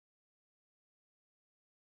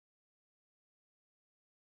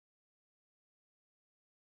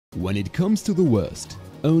When it comes to the worst,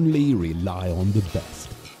 only rely on the best.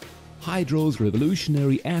 Hydro's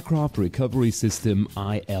revolutionary aircraft recovery system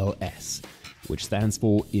ILS, which stands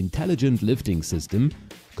for Intelligent Lifting System,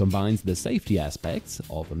 combines the safety aspects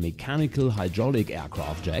of a mechanical hydraulic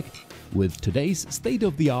aircraft jack with today's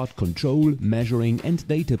state-of-the-art control, measuring and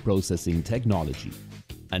data processing technology.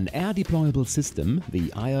 An air-deployable system,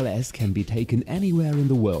 the ILS can be taken anywhere in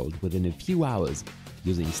the world within a few hours,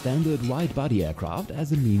 using standard wide-body aircraft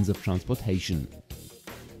as a means of transportation.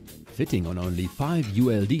 Fitting on only 5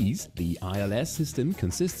 ULDs, the ILS system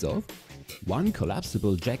consists of one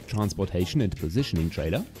collapsible jack transportation and positioning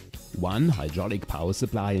trailer, one hydraulic power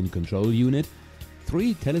supply and control unit,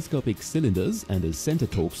 3 telescopic cylinders and a center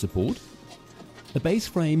torque support, a base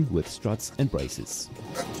frame with struts and braces.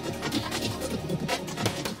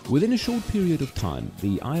 Within a short period of time,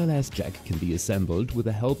 the ILS jack can be assembled with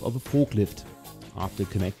the help of a forklift. After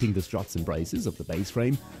connecting the struts and braces of the base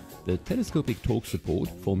frame, the telescopic torque support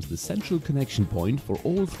forms the central connection point for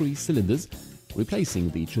all 3 cylinders, replacing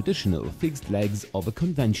the traditional fixed legs of a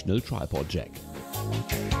conventional tripod jack.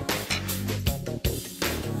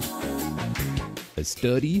 A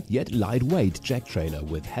sturdy yet lightweight jack trailer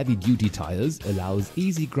with heavy-duty tires allows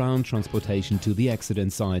easy ground transportation to the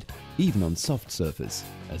accident site, even on soft surface,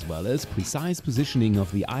 as well as precise positioning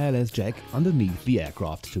of the ILS jack underneath the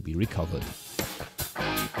aircraft to be recovered.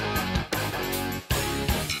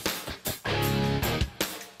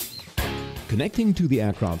 Connecting to the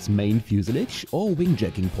aircraft's main fuselage or wing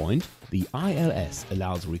jacking point, the ILS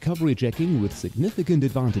allows recovery jacking with significant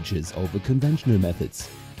advantages over conventional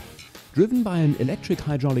methods. Driven by an electric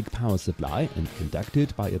hydraulic power supply and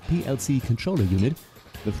conducted by a PLC controller unit,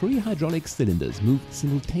 the 3 hydraulic cylinders move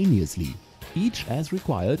simultaneously, each as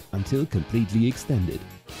required until completely extended.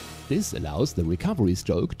 This allows the recovery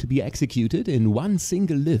stroke to be executed in one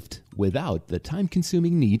single lift without the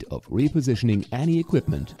time-consuming need of repositioning any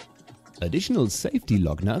equipment. Additional safety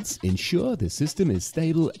lug nuts ensure the system is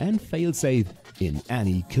stable and fail-safe in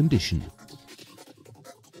any condition.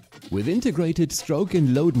 With integrated stroke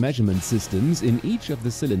and load measurement systems in each of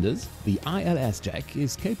the cylinders, the ILS jack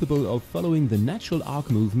is capable of following the natural arc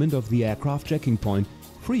movement of the aircraft jacking point,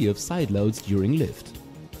 free of side loads during lift.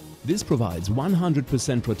 This provides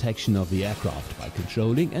 100% protection of the aircraft by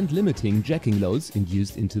controlling and limiting jacking loads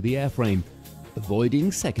induced into the airframe,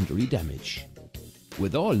 avoiding secondary damage.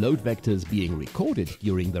 With all load vectors being recorded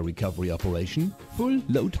during the recovery operation, full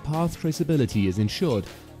load path traceability is ensured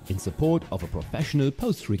in support of a professional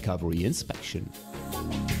post-recovery inspection.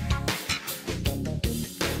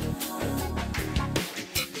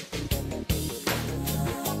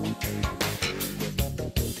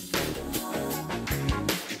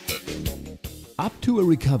 Up to a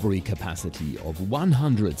recovery capacity of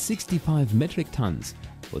 165 metric tons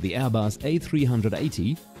for the Airbus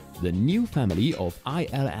A380, the new family of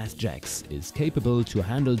ILS jacks is capable to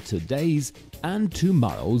handle today's and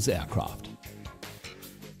tomorrow's aircraft.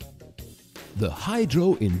 The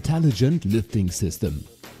Hydro Intelligent Lifting System,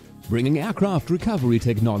 bringing aircraft recovery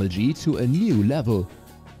technology to a new level,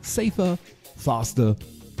 safer, faster,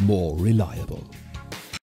 more reliable.